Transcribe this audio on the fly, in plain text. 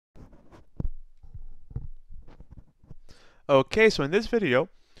Okay, so in this video,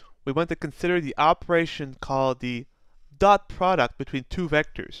 we want to consider the operation called the dot product between two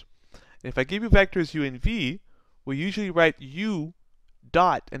vectors. And if I give you vectors u and v, we usually write u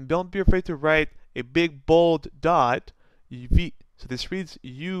dot, and don't be afraid to write a big bold dot, v. So this reads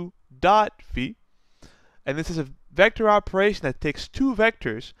u dot v, and this is a vector operation that takes two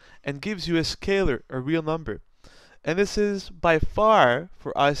vectors and gives you a scalar, a real number. And this is by far,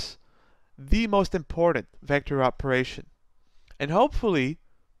 for us, the most important vector operation. And hopefully,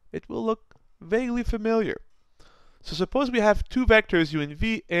 it will look vaguely familiar. So suppose we have two vectors u and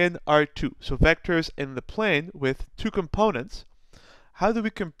v in R2, so vectors in the plane with two components. How do we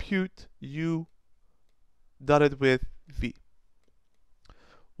compute u dotted with v?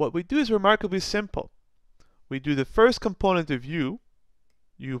 What we do is remarkably simple. We do the first component of u,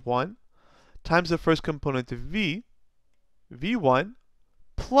 u1, times the first component of v, v1,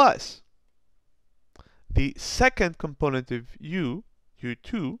 plus the second component of u,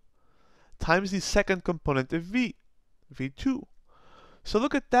 u2, times the second component of v, v2. So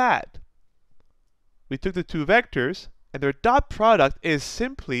look at that. We took the two vectors, and their dot product is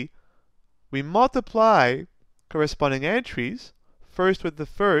simply we multiply corresponding entries, first with the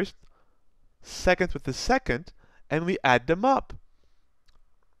first, second with the second, and we add them up.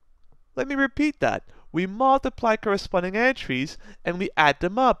 Let me repeat that. We multiply corresponding entries, and we add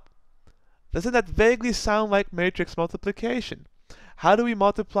them up. Doesn't that vaguely sound like matrix multiplication? How do we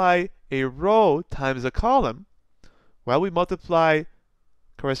multiply a row times a column? Well, we multiply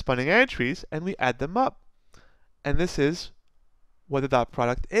corresponding entries and we add them up. And this is what the dot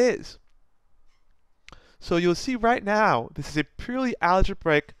product is. So you'll see right now, this is a purely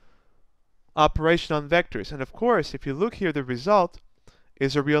algebraic operation on vectors. And of course, if you look here, the result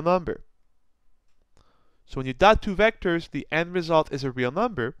is a real number. So when you dot two vectors, the end result is a real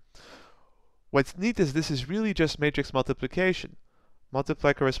number. What's neat is this is really just matrix multiplication.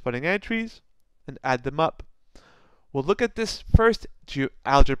 Multiply corresponding entries and add them up. We'll look at this first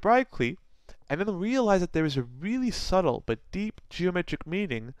algebraically and then realize that there is a really subtle but deep geometric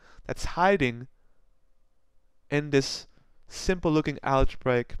meaning that's hiding in this simple looking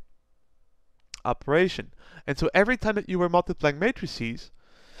algebraic operation. And so every time that you were multiplying matrices,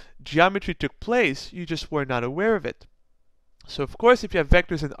 geometry took place, you just were not aware of it. So of course, if you have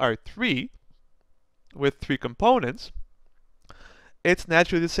vectors in R3 with three components, it's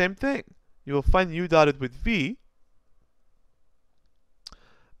naturally the same thing. You will find u dotted with v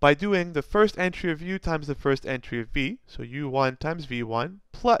by doing the first entry of u times the first entry of v, so u1 times v1,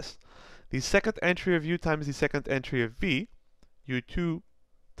 plus the second entry of u times the second entry of v, u2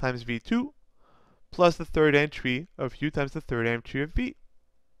 times v2, plus the third entry of u times the third entry of v.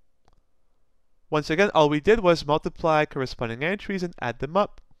 Once again, all we did was multiply corresponding entries and add them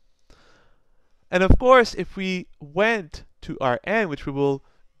up. And of course, if we went to Rn, which we will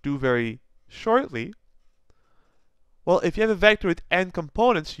do very shortly, well, if you have a vector with n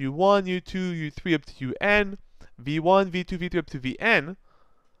components, u1, u2, u3 up to un, v1, v2, v3 up to vn,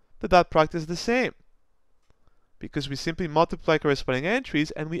 the dot product is the same. Because we simply multiply corresponding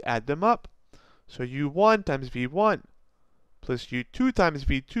entries and we add them up. So u1 times v1 plus u2 times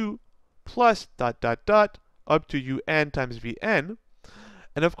v2 plus dot dot dot up to un times vn.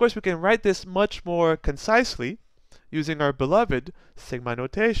 And of course, we can write this much more concisely using our beloved sigma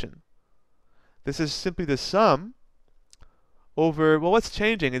notation. This is simply the sum over, well, what's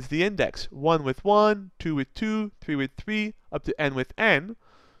changing is the index. 1 with 1, 2 with 2, 3 with 3, up to n with n.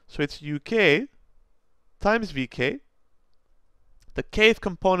 So it's uk times vk, the kth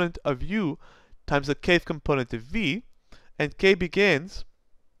component of u times the kth component of v, and k begins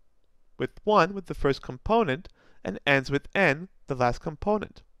with 1 with the first component and ends with n, the last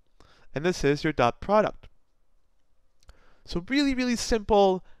component. And this is your dot product. So really, really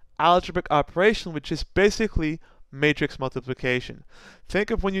simple algebraic operation, which is basically matrix multiplication.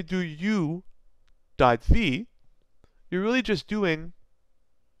 Think of when you do u dot v, you're really just doing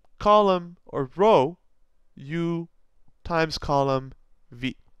column or row u times column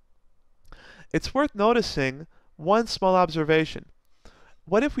v. It's worth noticing one small observation.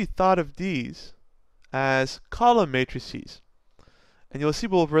 What if we thought of these as column matrices? And you'll see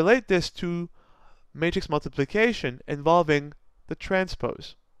we'll relate this to matrix multiplication involving the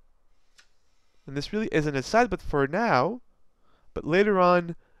transpose. And this really isn't a side, but for now, but later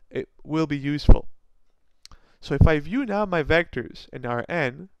on, it will be useful. So if I view now my vectors in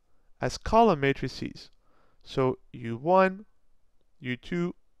Rn as column matrices, so u1,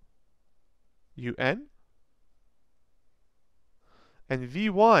 u2, un, and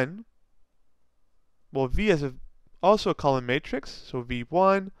v1, well, v is also a column matrix, so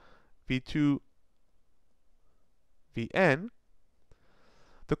v1, v2, Vn.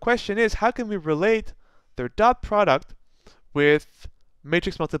 The question is, how can we relate their dot product with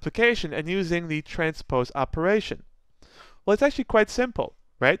matrix multiplication and using the transpose operation? Well, it's actually quite simple,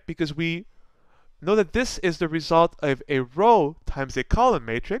 right? Because we know that this is the result of a row times a column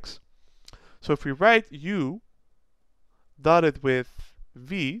matrix. So if we write U dotted with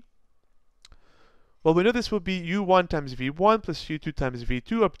V, well, we know this will be U1 times V1 plus U2 times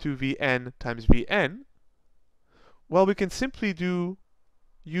V2 up to Vn times Vn. Well, we can simply do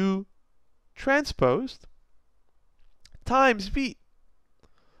U transposed times V.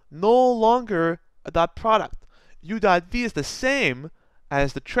 No longer a dot product. U dot V is the same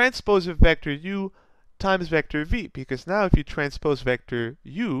as the transpose of vector U times vector V, because now if you transpose vector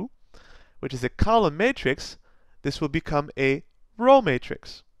U, which is a column matrix, this will become a row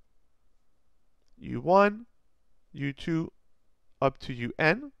matrix. U1, U2 up to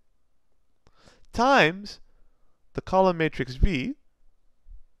Un times the column matrix V,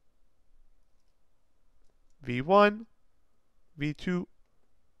 V1, V2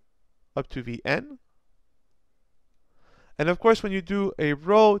 up to Vn. And of course, when you do a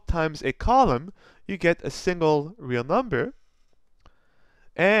row times a column, you get a single real number.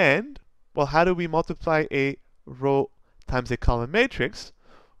 And, well, how do we multiply a row times a column matrix?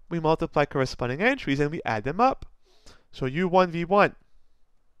 We multiply corresponding entries and we add them up. So U1 V1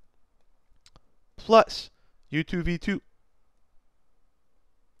 plus U2 V2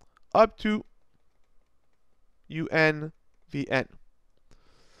 up to UN Vn.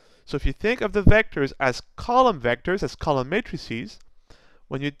 So if you think of the vectors as column matrices,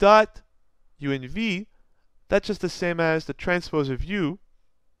 when you dot U and V, that's just the same as the transpose of U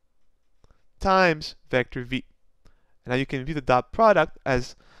times vector V. And now you can view the dot product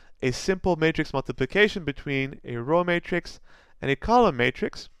as a simple matrix multiplication between a row matrix and a column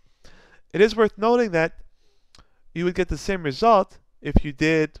matrix. It is worth noting that you would get the same result if you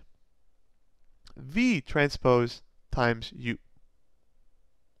did V transpose times U.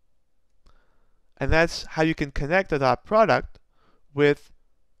 And that's how you can connect the dot product with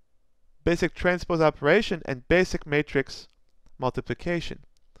basic transpose operation and basic matrix multiplication.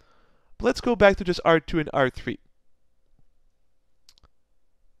 But let's go back to just R2 and R3.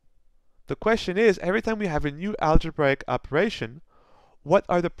 The question is, every time we have a new algebraic operation, what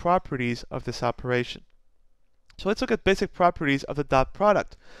are the properties of this operation? So let's look at basic properties of the dot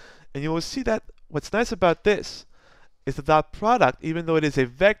product. And you will see that what's nice about this is the dot product, even though it is a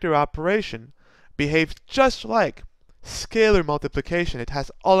vector operation, behaves just like scalar multiplication. It has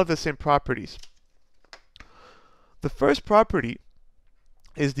all of the same properties. The first property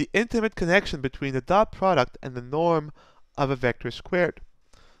is the intimate connection between the dot product and the norm of a vector squared.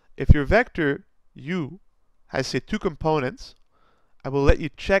 If your vector U has, say, two components, I will let you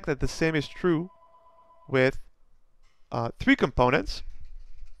check that the same is true with three components.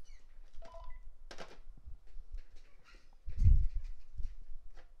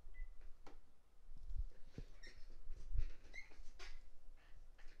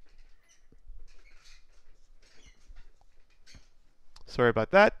 Sorry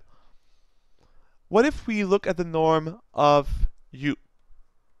about that. What if we look at the norm of U?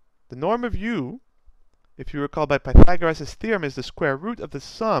 The norm of U, if you recall by Pythagoras' theorem, is the square root of the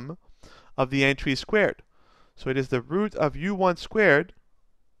sum of the entries squared. So it is the root of U1 squared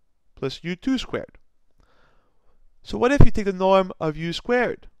plus U2 squared. So what if you take the norm of U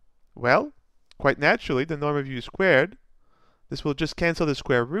squared? Well, quite naturally, the norm of U squared, this will just cancel the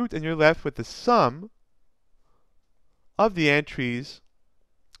square root and you're left with the sum of the entries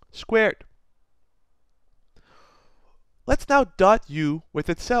squared. Let's now dot U with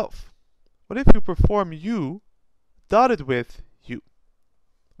itself. What if you perform U dotted with U?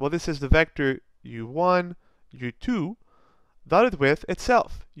 Well, this is the vector U1, U2 dotted with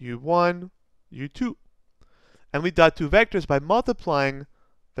itself, U1, U2. And we dot two vectors by multiplying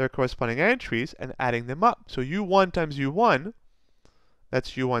their corresponding entries and adding them up. So U1 times U1,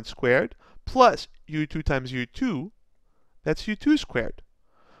 that's U1 squared, plus U2 times U2, that's U2 squared.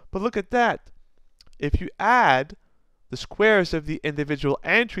 But look at that. If you add the squares of the individual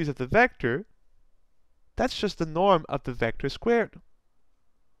entries of the vector, that's just the norm of the vector squared.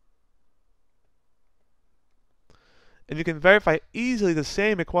 And you can verify easily the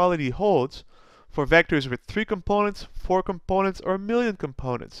same equality holds for vectors with 3 components, 4 components, or 1,000,000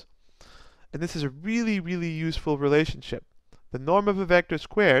 components. And this is a really, really useful relationship. The norm of a vector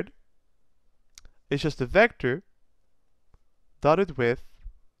squared is just a vector dotted with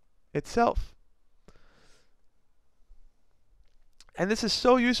itself. And this is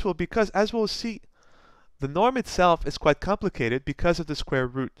so useful because, as we'll see, the norm itself is quite complicated because of the square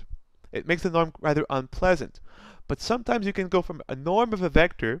root. It makes the norm rather unpleasant. But sometimes you can go from a norm of a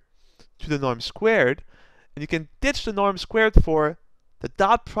vector to the norm squared, and you can ditch the norm squared for the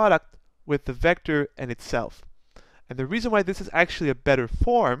dot product with the vector and itself. And the reason why this is actually a better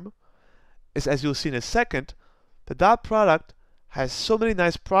form is, as you'll see in a second, the dot product has so many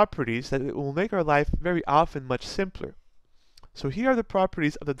nice properties that it will make our life very often much simpler. So here are the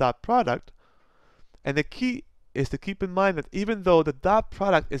properties of the dot product, and the key is to keep in mind that even though the dot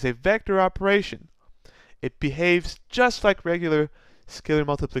product is a vector operation, it behaves just like regular scalar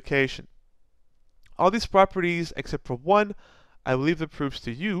multiplication. All these properties, except for one, I will leave the proofs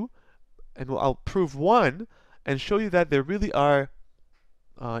to you, and I'll prove one and show you that there really are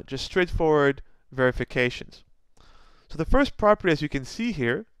just straightforward verifications. So the first property, as you can see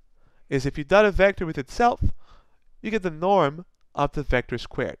here, is if you dot a vector with itself, you get the norm of the vector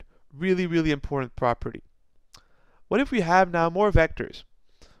squared. Really, really important property. What if we have now more vectors?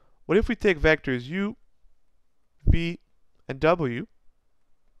 What if we take vectors u, v, and w,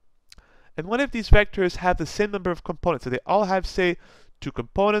 and what if these vectors have the same number of components? So they all have, say, 2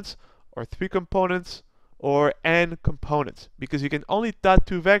 components, or 3 components, or n components, because you can only dot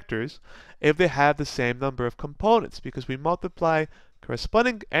 2 vectors if they have the same number of components, because we multiply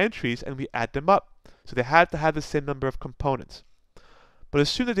corresponding entries and we add them up. So they have to have the same number of components. But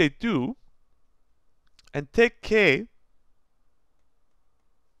assume that they do, and take k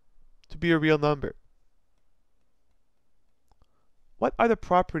to be a real number. What are the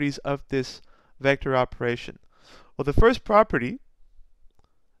properties of this vector operation? Well, the first property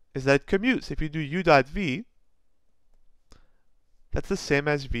is that it commutes. If you do u dot v, that's the same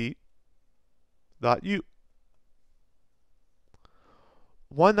as v dot u.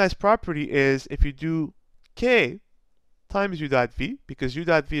 One nice property is if you do k times u dot v, because u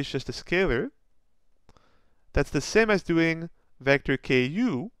dot v is just a scalar, that's the same as doing vector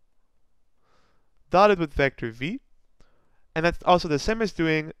ku dotted with vector v, and that's also the same as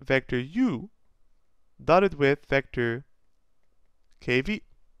doing vector u dotted with vector kv.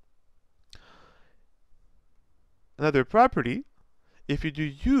 Another property, if you do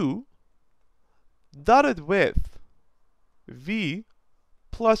u dotted with v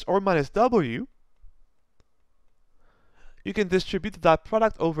plus or minus w, you can distribute the dot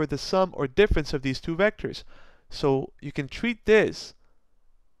product over the sum or difference of these two vectors. So you can treat this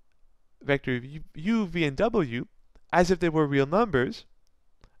vector u, v, and w as if they were real numbers,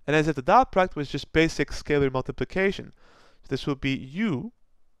 and as if the dot product was just basic scalar multiplication. So this will be u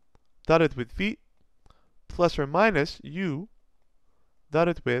dotted with v plus or minus u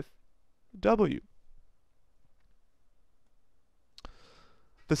dotted with w.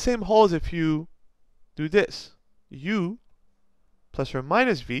 The same holds if you do this, u plus or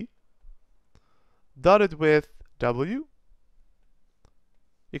minus v dotted with w.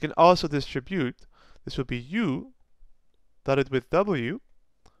 You can also distribute, this will be u dotted with w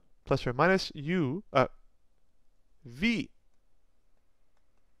plus or minus v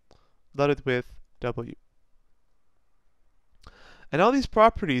dotted with w. And all these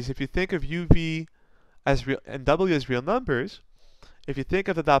properties, if you think of u, v as real and w as real numbers, if you think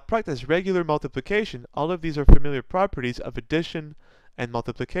of the dot product as regular multiplication, all of these are familiar properties of addition and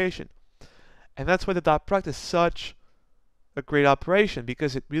multiplication. And that's why the dot product is such a great operation,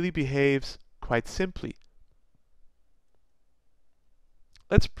 because it really behaves quite simply.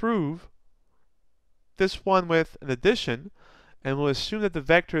 Let's prove this one with an addition, and we'll assume that the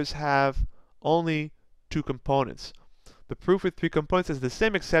vectors have only 2 components. The proof with 3 components is the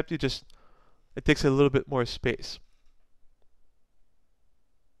same, except it takes a little bit more space.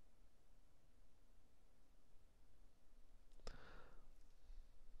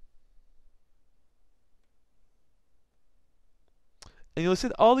 And you'll see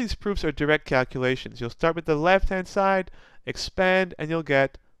that all these proofs are direct calculations. You'll start with the left-hand side, expand, and you'll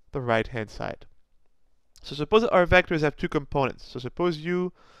get the right-hand side. So suppose that our vectors have 2 components. So suppose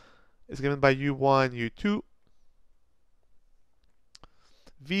u is given by u1, u2.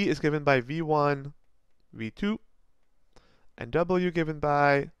 V is given by v1, v2. And w given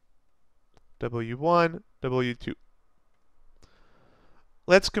by w1, w2.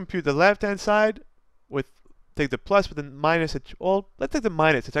 Let's compute the left-hand side with, take the plus with the minus. Well, let's take the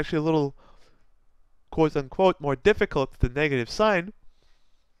minus. It's actually a little, quote-unquote, more difficult than the negative sign.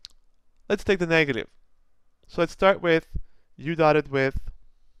 Let's take the negative. So let's start with u dotted with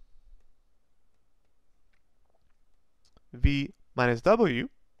v minus w.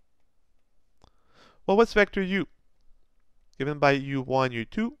 Well, what's vector u? Given by u1,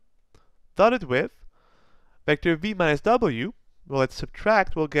 u2, dotted with vector v minus w. Well, let's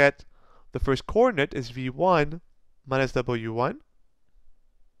subtract. We'll get the first coordinate is v1 minus w1.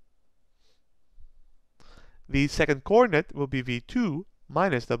 the second coordinate will be v2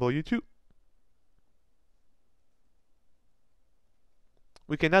 minus w2.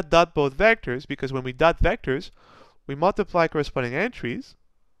 We cannot dot both vectors because when we dot vectors, we multiply corresponding entries.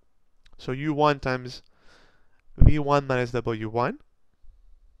 So u1 times v1 minus w1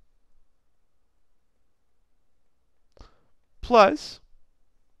 plus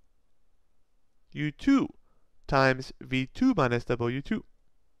u2 times v2 minus w2.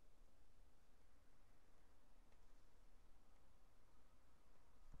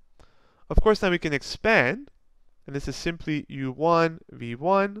 Of course, now we can expand, and this is simply u1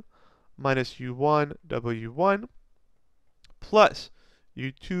 v1 minus u1 w1 plus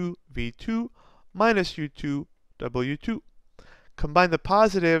u2 v2 minus u2 w2. Combine the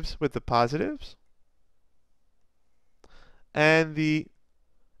positives with the positives and the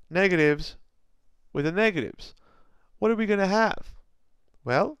negatives with the negatives. What are we going to have?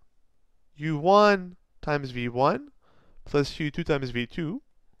 Well, u1 times v1 plus u2 times v2.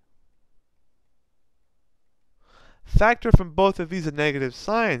 Factor from both of these a negative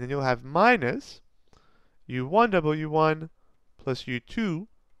sign, and you'll have minus u1 w1 plus u2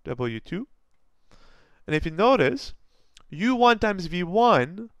 w2. And if you notice, u1 times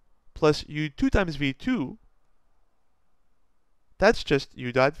v1 plus u2 times v2, that's just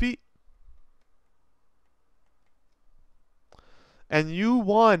u dot v. And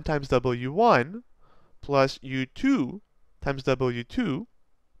u1 times w1 plus u2 times w2,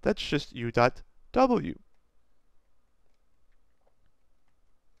 that's just u dot w.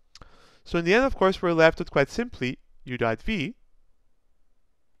 So in the end, of course, we're left with quite simply u dot v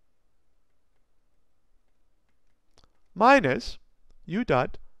minus u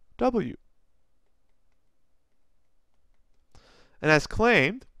dot w. And as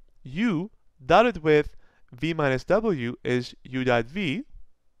claimed, u dotted with v minus w is u dot v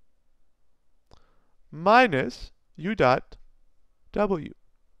minus u dot w.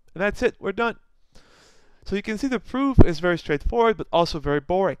 And that's it, we're done. So you can see the proof is very straightforward, but also very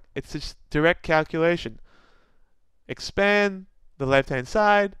boring. It's just direct calculation. Expand the left-hand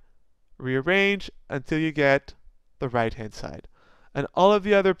side, rearrange until you get the right-hand side. And all of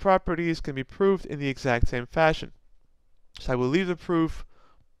the other properties can be proved in the exact same fashion. So I will leave the proof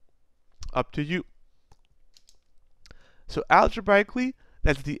up to you. So algebraically,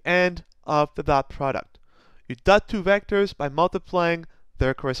 that's the end of the dot product. You dot two vectors by multiplying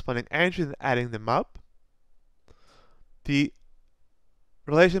their corresponding entries and adding them up. The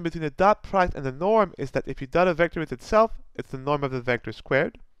relation between the dot product and the norm is that if you dot a vector with itself, it's the norm of the vector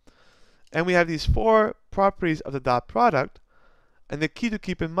squared. And we have these four properties of the dot product. And the key to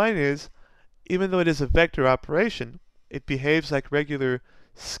keep in mind is, even though it is a vector operation, it behaves like regular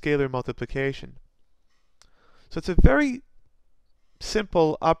scalar multiplication. So it's a very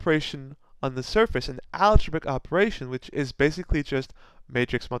simple operation on the surface, an algebraic operation, which is basically just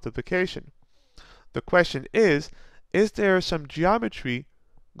matrix multiplication. The question is there some geometry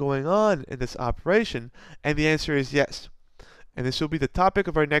going on in this operation? And the answer is yes. And this will be the topic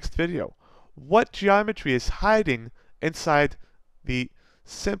of our next video. What geometry is hiding inside the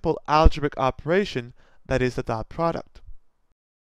simple algebraic operation that is the dot product?